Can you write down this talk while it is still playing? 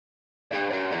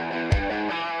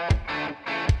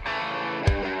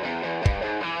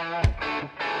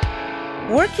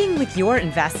Working with your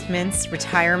investments,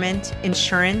 retirement,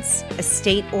 insurance,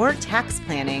 estate, or tax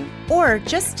planning, or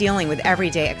just dealing with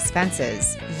everyday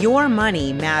expenses, your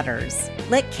money matters.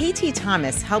 Let KT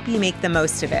Thomas help you make the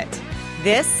most of it.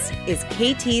 This is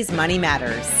KT's Money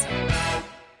Matters.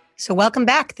 So welcome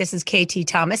back. This is KT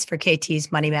Thomas for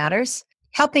KT's Money Matters,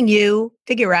 helping you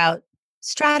figure out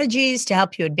strategies to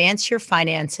help you advance your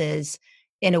finances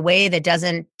in a way that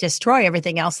doesn't destroy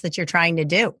everything else that you're trying to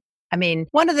do. I mean,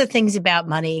 one of the things about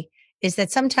money is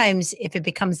that sometimes if it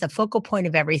becomes the focal point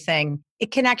of everything,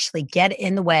 it can actually get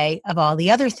in the way of all the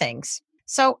other things.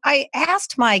 So I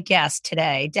asked my guest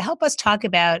today to help us talk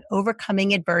about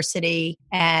overcoming adversity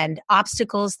and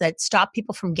obstacles that stop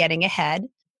people from getting ahead.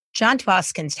 John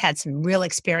Dwoskin's had some real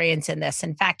experience in this.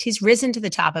 In fact, he's risen to the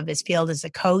top of his field as a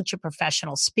coach, a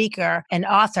professional speaker, an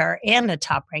author, and a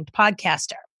top-ranked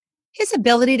podcaster. His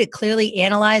ability to clearly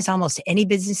analyze almost any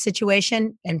business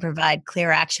situation and provide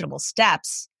clear, actionable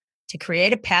steps to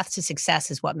create a path to success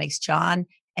is what makes John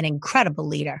an incredible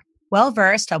leader.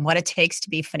 Well-versed on what it takes to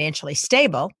be financially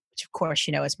stable, which of course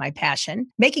you know is my passion,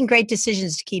 making great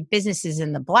decisions to keep businesses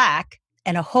in the black,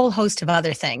 and a whole host of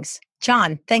other things.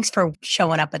 John, thanks for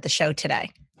showing up at the show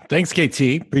today. Thanks,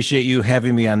 KT. Appreciate you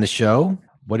having me on the show.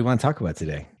 What do you want to talk about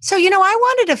today? So, I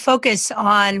wanted to focus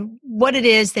on what it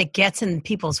is that gets in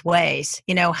people's ways,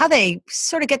 how they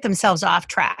sort of get themselves off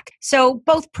track. So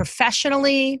both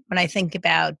professionally, when I think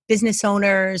about business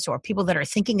owners or people that are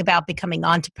thinking about becoming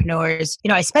entrepreneurs,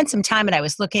 I spent some time and I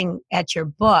was looking at your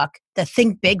book, The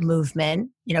Think Big Movement,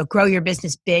 grow your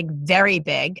business big, very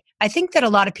big. I think that a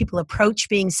lot of people approach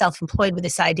being self-employed with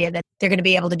this idea that they're going to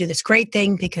be able to do this great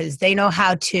thing because they know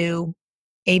how to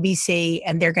ABC,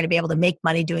 and they're going to be able to make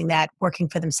money doing that, working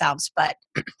for themselves. But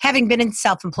having been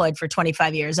self-employed for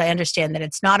 25 years, I understand that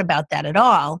it's not about that at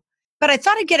all. But I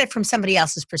thought I'd get it from somebody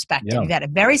else's perspective. Yeah. You've had a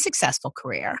very successful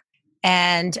career.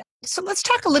 And so let's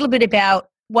talk a little bit about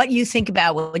what you think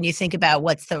about when you think about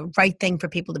what's the right thing for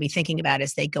people to be thinking about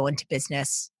as they go into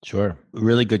business. Sure.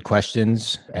 Really good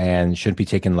questions and shouldn't be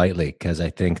taken lightly because I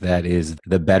think that is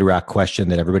the bedrock question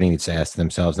that everybody needs to ask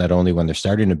themselves, not only when they're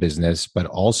starting a business, but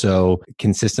also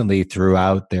consistently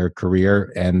throughout their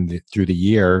career and through the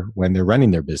year when they're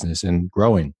running their business and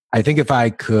growing. I think if I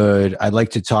could, I'd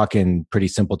like to talk in pretty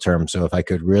simple terms. So if I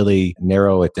could really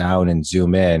narrow it down and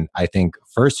zoom in, I think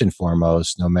first and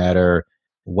foremost, no matter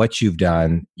what you've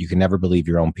done, you can never believe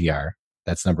your own PR.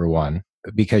 That's number one,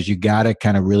 because you got to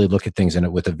kind of really look at things in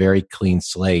it with a very clean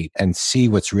slate and see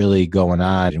what's really going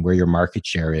on and where your market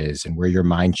share is and where your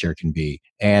mind share can be.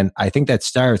 And I think that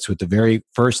starts with the very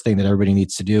first thing that everybody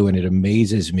needs to do. And it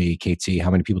amazes me, KT, how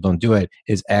many people don't do it,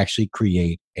 is actually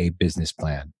create a business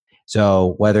plan.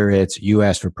 So whether it's you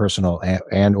ask for personal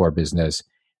and or business,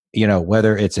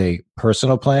 whether it's a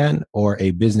personal plan or a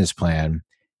business plan,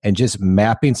 and just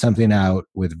mapping something out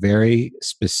with very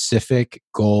specific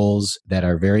goals that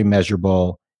are very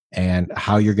measurable and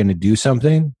how you're going to do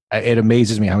something, it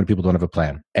amazes me how many people don't have a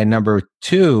plan. And number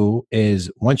two is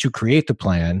once you create the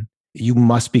plan, you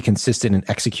must be consistent in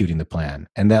executing the plan.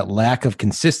 And that lack of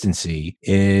consistency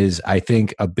is, I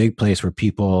think, a big place where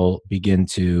people begin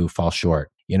to fall short.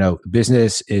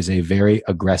 Business is a very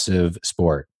aggressive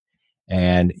sport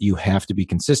and you have to be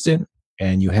consistent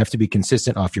and you have to be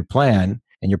consistent off your plan.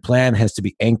 And your plan has to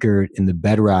be anchored in the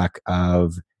bedrock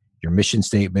of your mission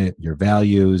statement, your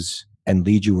values, and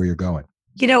lead you where you're going.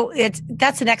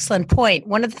 That's an excellent point.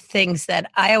 One of the things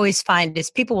that I always find is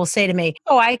people will say to me,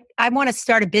 I want to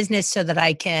start a business so that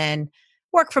I can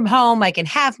work from home. I can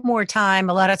have more time.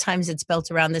 A lot of times it's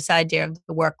built around this idea of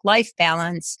the work-life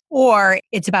balance, or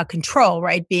it's about control,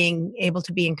 right? Being able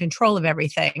to be in control of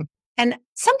everything. And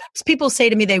sometimes people say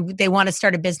to me they want to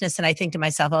start a business, and I think to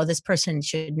myself, this person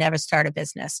should never start a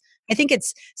business. I think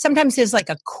sometimes there's like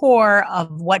a core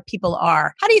of what people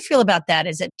are. How do you feel about that?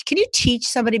 Can you teach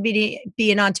somebody to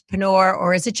be an entrepreneur,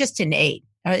 or is it just innate?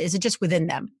 Or is it just within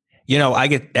them? I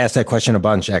get asked that question a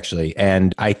bunch actually,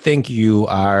 and I think you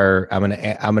are. I'm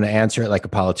gonna answer it like a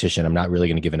politician. I'm not really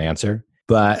going to give an answer,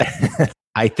 but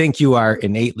I think you are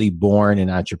innately born an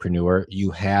entrepreneur.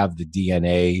 You have the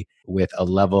DNA with a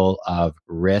level of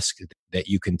risk that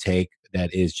you can take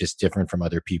that is just different from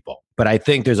other people. But I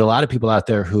think there's a lot of people out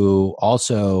there who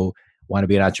also want to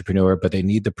be an entrepreneur, but they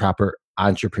need the proper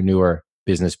entrepreneur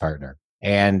business partner.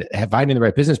 And finding the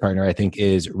right business partner, I think,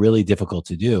 is really difficult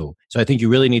to do. So I think you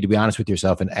really need to be honest with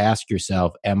yourself and ask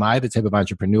yourself, am I the type of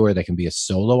entrepreneur that can be a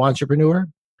solo entrepreneur?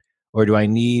 Or do I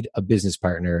need a business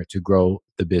partner to grow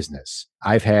the business?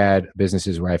 I've had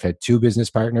businesses where I've had two business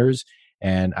partners,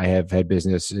 And I have had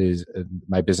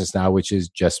my business now, which is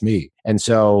just me. And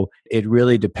so it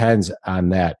really depends on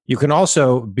that. You can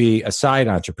also be a side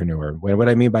entrepreneur. What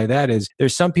I mean by that is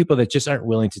there's some people that just aren't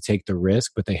willing to take the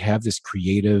risk, but they have this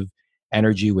creative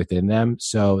energy within them.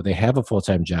 So they have a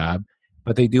full-time job,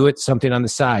 but they do it something on the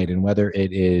side. And whether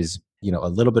it is, a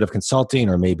little bit of consulting,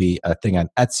 or maybe a thing on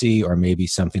Etsy, or maybe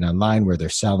something online where they're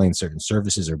selling certain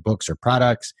services or books or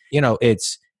products,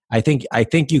 I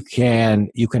think you can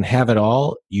have it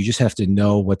all. You just have to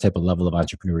know what type of level of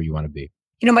entrepreneur you want to be.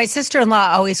 My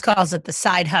sister-in-law always calls it the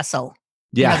side hustle.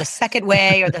 Yeah. The second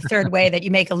way or the third way that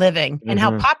you make a living, and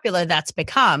how popular that's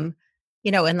become,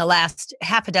 in the last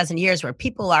half a dozen years, where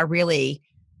people are really,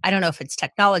 I don't know if it's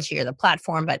technology or the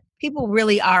platform, but people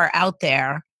really are out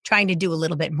there trying to do a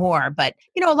little bit more. But,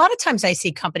 a lot of times I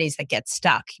see companies that get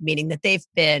stuck, meaning that they've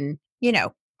been,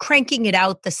 cranking it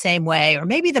out the same way, or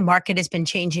maybe the market has been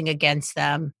changing against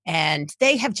them and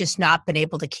they have just not been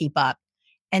able to keep up.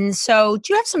 And so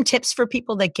do you have some tips for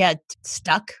people that get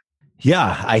stuck?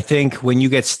 Yeah, I think when you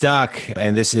get stuck,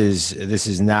 and this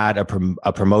is not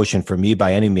a promotion for me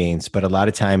by any means, but a lot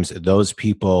of times those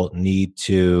people need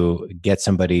to get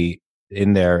somebody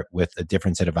in there with a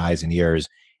different set of eyes and ears,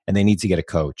 and they need to get a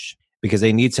coach, because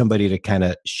they need somebody to kind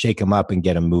of shake them up and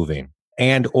get them moving.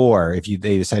 And or if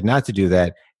they decide not to do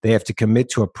that, they have to commit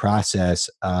to a process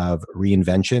of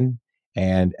reinvention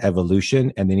and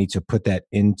evolution, and they need to put that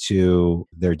into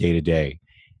their day-to-day.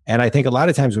 And I think a lot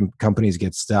of times when companies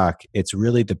get stuck, it's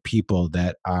really the people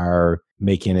that are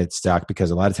making it stuck, because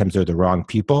a lot of times they're the wrong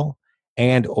people,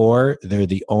 and or they're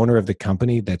the owner of the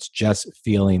company that's just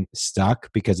feeling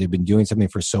stuck because they've been doing something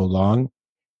for so long.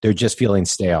 They're just feeling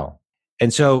stale.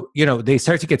 And so, they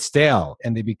start to get stale,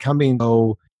 and they becoming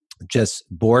so just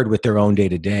bored with their own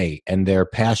day-to-day, and their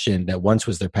passion that once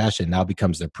was their passion now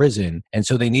becomes their prison. And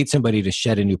so they need somebody to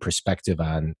shed a new perspective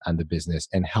on the business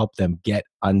and help them get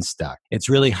unstuck. It's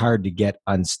really hard to get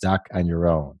unstuck on your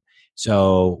own.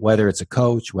 So whether it's a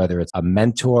coach, whether it's a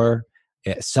mentor,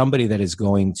 somebody that is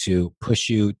going to push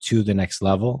you to the next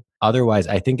level. Otherwise,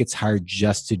 I think it's hard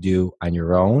just to do on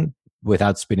your own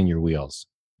without spinning your wheels.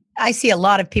 I see a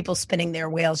lot of people spinning their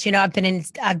wheels. I've been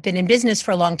in business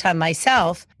for a long time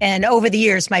myself. And over the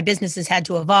years, my business has had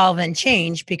to evolve and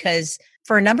change because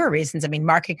for a number of reasons.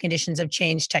 Market conditions have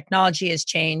changed. Technology has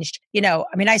changed.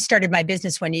 I started my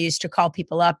business when you used to call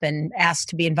people up and ask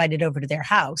to be invited over to their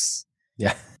house.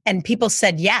 Yeah. And people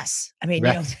said yes. Right.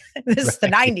 This is the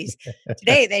 90s.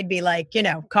 Today, they'd be like,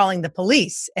 calling the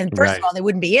police. And first of all, they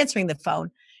wouldn't be answering the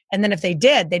phone. And then if they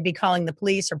did, they'd be calling the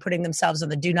police or putting themselves on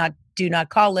the do not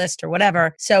call list or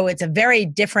whatever. So it's a very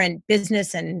different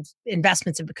business, and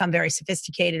investments have become very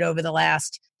sophisticated over the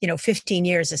last, 15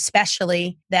 years,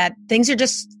 especially, that things are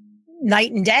just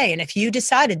night and day. And if you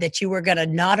decided that you were going to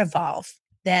not evolve,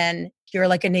 then you're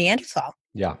like a Neanderthal.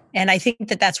 Yeah. And I think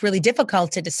that that's really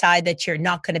difficult to decide that you're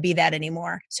not going to be that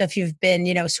anymore. So if you've been,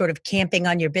 sort of camping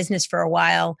on your business for a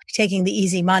while, taking the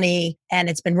easy money, and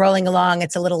it's been rolling along,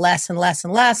 it's a little less and less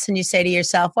and less. And you say to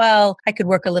yourself, well, I could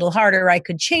work a little harder. I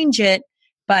could change it.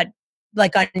 But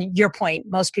like on your point,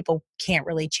 most people can't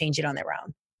really change it on their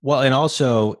own. Well, and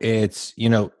also it's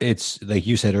like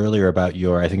you said earlier about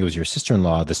I think it was your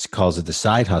sister-in-law, this calls it the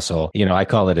side hustle. I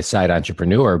call it a side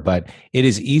entrepreneur, but it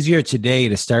is easier today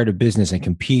to start a business and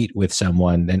compete with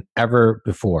someone than ever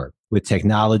before, with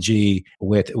technology,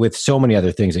 with so many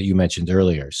other things that you mentioned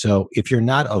earlier. So if you're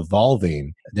not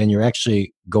evolving, then you're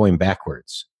actually going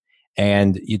backwards.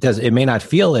 And it may not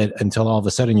feel it until all of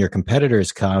a sudden your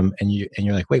competitors come and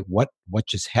you're like, wait, what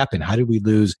just happened? How did we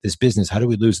lose this business? How did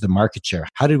we lose the market share?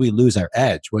 How did we lose our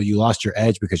edge? Well, you lost your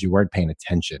edge because you weren't paying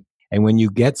attention. And when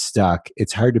you get stuck,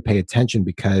 it's hard to pay attention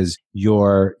because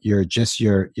your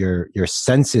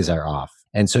senses are off.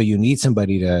 And so you need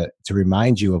somebody to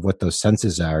remind you of what those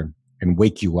senses are and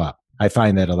wake you up. I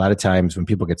find that a lot of times when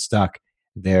people get stuck,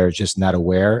 they're just not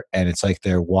aware, and it's like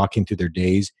they're walking through their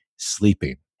days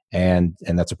sleeping. And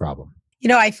that's a problem.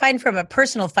 I find from a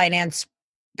personal finance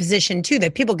position too,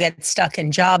 that people get stuck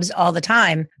in jobs all the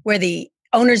time where the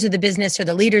owners of the business or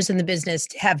the leaders in the business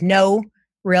have no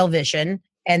real vision,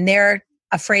 and they're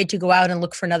afraid to go out and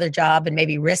look for another job and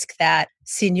maybe risk that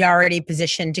seniority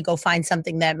position to go find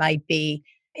something that might be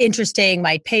interesting,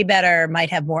 might pay better, might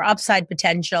have more upside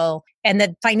potential. And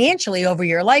that financially over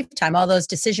your lifetime, all those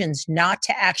decisions not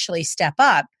to actually step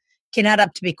up can add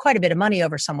up to be quite a bit of money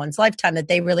over someone's lifetime that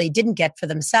they really didn't get for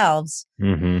themselves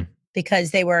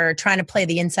because they were trying to play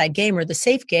the inside game or the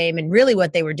safe game. And really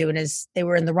what they were doing is they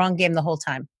were in the wrong game the whole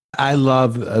time. I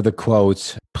love the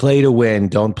quote, play to win,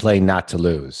 don't play not to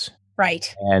lose.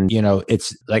 Right. And,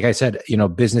 it's like I said,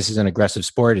 business is an aggressive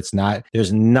sport.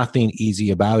 There's nothing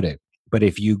easy about it. But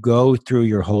if you go through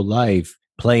your whole life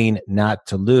playing not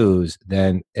to lose,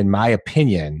 then in my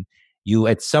opinion, you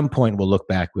at some point will look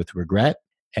back with regret.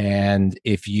 And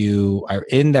if you are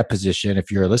in that position,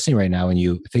 if you're listening right now and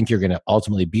you think you're going to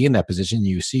ultimately be in that position,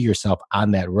 you see yourself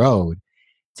on that road,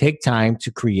 take time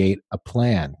to create a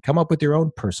plan. Come up with your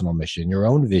own personal mission, your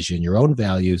own vision, your own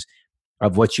values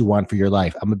of what you want for your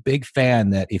life. I'm a big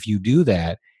fan that if you do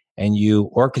that and you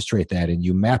orchestrate that and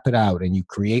you map it out and you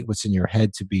create what's in your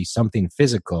head to be something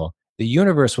physical, the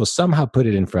universe will somehow put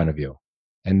it in front of you.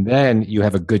 And then you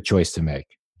have a good choice to make.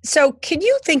 So can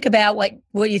you think about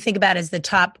what you think about as the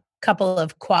top couple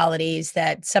of qualities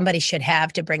that somebody should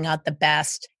have to bring out the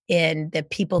best in the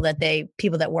people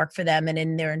that work for them and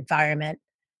in their environment?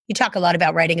 You talk a lot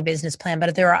about writing a business plan, but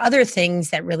if there are other things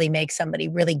that really make somebody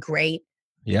really great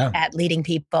at leading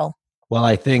people. Well,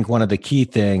 I think one of the key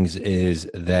things is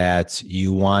that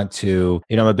you want to,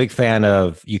 I'm a big fan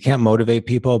of, you can't motivate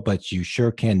people, but you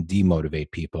sure can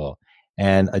demotivate people.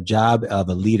 And a job of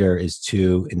a leader is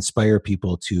to inspire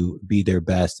people to be their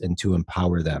best and to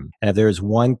empower them. And if there's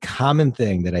one common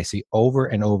thing that I see over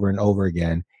and over and over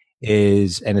again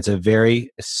and it's a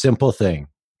very simple thing.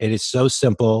 It is so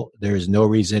simple. There is no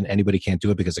reason anybody can't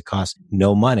do it because it costs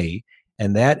no money.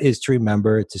 And that is to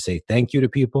remember to say thank you to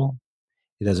people.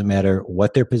 It doesn't matter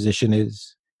what their position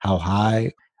is, how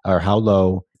high or how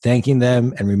low, thanking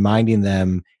them and reminding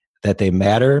them that they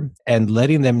matter and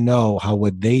letting them know how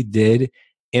what they did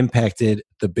impacted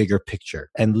the bigger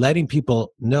picture and letting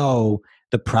people know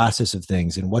the process of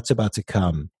things and what's about to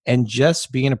come and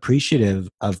just being appreciative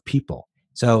of people.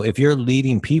 So if you're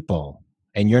leading people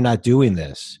and you're not doing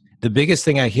this, the biggest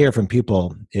thing I hear from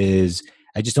people is,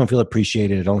 I just don't feel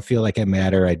appreciated. I don't feel like I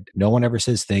matter. No one ever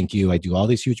says thank you. I do all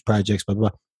these huge projects, blah, blah,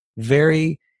 blah.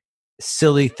 Very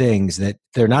silly things that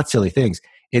they're not silly things.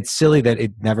 It's silly that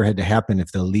it never had to happen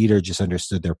if the leader just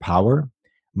understood their power.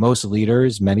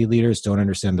 Many leaders don't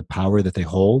understand the power that they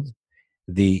hold,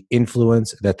 the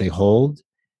influence that they hold,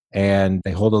 and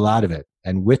they hold a lot of it.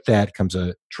 And with that comes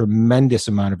a tremendous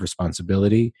amount of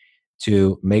responsibility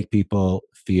to make people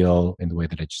feel in the way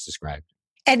that I just described.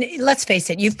 And let's face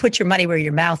it, you've put your money where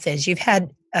your mouth is. You've had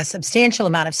a substantial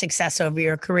amount of success over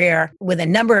your career with a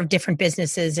number of different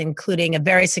businesses, including a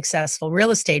very successful real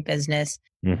estate business.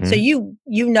 Mm-hmm. So you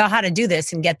know how to do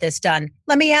this and get this done.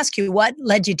 Let me ask you, what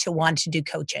led you to want to do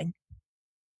coaching?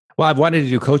 Well, I've wanted to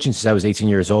do coaching since I was 18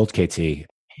 years old, KT.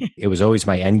 It was always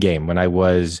my end game. When I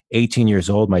was 18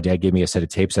 years old, my dad gave me a set of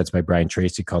tape sets by Brian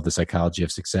Tracy called The Psychology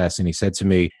of Success. And he said to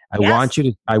me, I want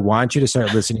you to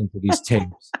start listening to these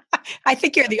tapes. I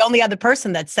think you're the only other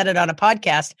person that said it on a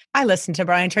podcast. I listen to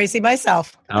Brian Tracy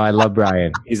myself. Oh, I love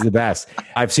Brian. He's the best.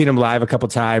 I've seen him live a couple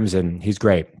times and he's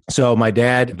great. So my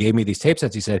dad gave me these tape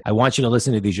sets. He said, I want you to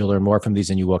listen to these. You'll learn more from these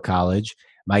than you will at college.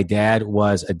 My dad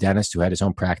was a dentist who had his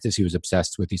own practice. He was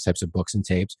obsessed with these types of books and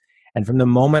tapes. And from the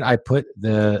moment I put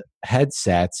the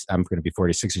headsets, I'm going to be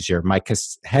 46 this year, my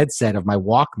headset of my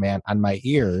Walkman on my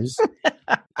ears,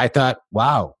 I thought,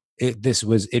 wow, it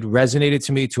resonated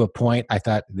to me to a point. I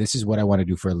thought, this is what I want to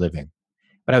do for a living.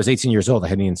 But I was 18 years old. I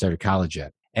hadn't even started college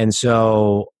yet. And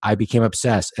so I became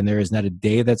obsessed. And there is not a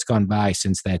day that's gone by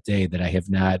since that day that I have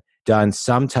not done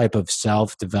some type of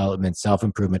self-development,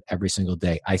 self-improvement every single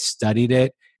day. I studied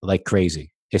it like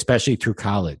crazy, especially through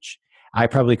college. I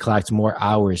probably clocked more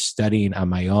hours studying on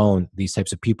my own these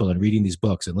types of people and reading these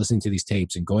books and listening to these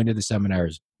tapes and going to the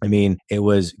seminars. I mean, it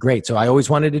was great. So I always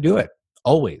wanted to do it.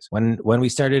 Always. When we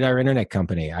started our internet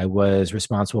company, I was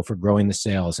responsible for growing the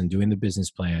sales and doing the business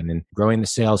plan and growing the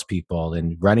salespeople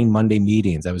and running Monday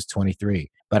meetings. I was 23.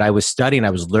 But I was studying, I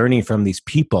was learning from these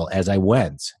people as I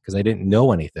went because I didn't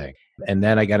know anything. And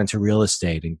then I got into real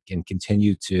estate and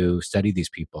continued to study these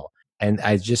people. And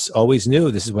I just always knew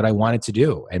this is what I wanted to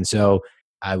do. And so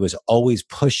I was always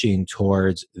pushing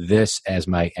towards this as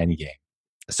my end game.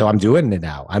 So I'm doing it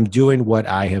now. I'm doing what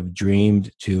I have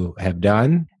dreamed to have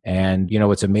done. And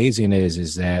what's amazing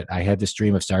is that I had this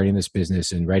dream of starting this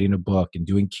business and writing a book and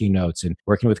doing keynotes and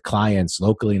working with clients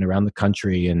locally and around the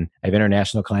country. And I have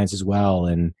international clients as well.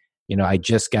 And, I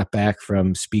just got back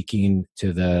from speaking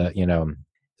to the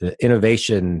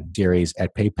innovation series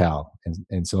at PayPal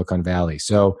in Silicon Valley.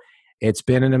 So it's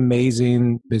been an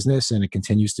amazing business and it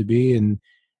continues to be. And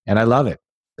I love it.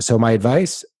 So my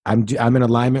advice, I'm in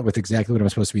alignment with exactly what I'm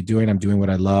supposed to be doing. I'm doing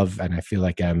what I love. And I feel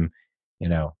like I'm,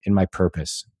 in my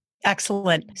purpose.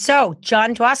 Excellent. So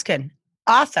John Dwoskin,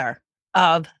 author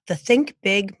of The Think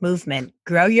Big Movement,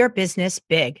 Grow Your Business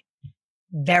Big,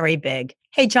 very big.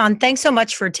 Hey, John, thanks so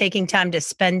much for taking time to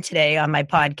spend today on my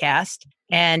podcast.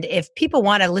 And if people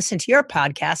want to listen to your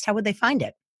podcast, how would they find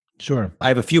it? Sure. I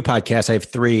have a few podcasts. I have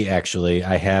 3, actually.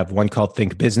 I have one called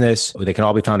Think Business. They can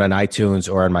all be found on iTunes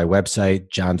or on my website,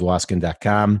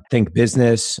 johndwoskin.com. Think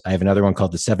Business. I have another one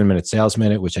called The 7-Minute Sales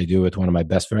Minute, which I do with one of my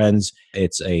best friends.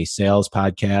 It's a sales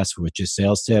podcast, which is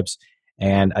sales tips.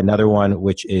 And another one,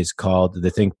 which is called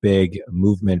the Think Big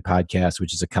Movement podcast,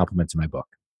 which is a complement to my book.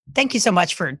 Thank you so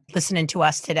much for listening to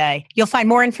us today. You'll find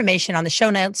more information on the show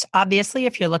notes, obviously,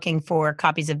 if you're looking for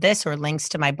copies of this or links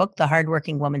to my book, The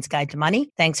Hardworking Woman's Guide to Money.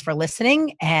 Thanks for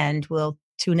listening, and we'll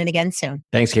tune in again soon.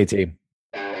 Thanks, KT.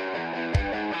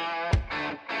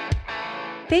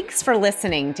 Thanks for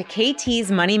listening to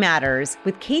KT's Money Matters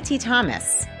with KT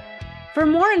Thomas. For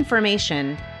more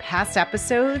information, past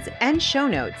episodes, and show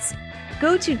notes,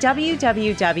 go to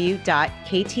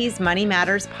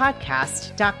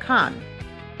www.ktsmoneymatterspodcast.com.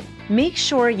 Make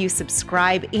sure you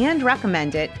subscribe and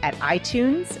recommend it at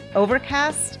iTunes,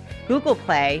 Overcast, Google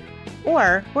Play,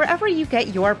 or wherever you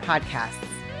get your podcasts.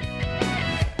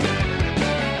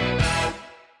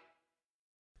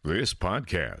 This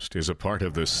podcast is a part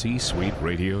of the C-Suite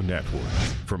Radio Network.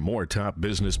 For more top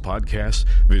business podcasts,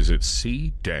 visit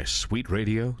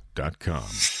c-suiteradio.com.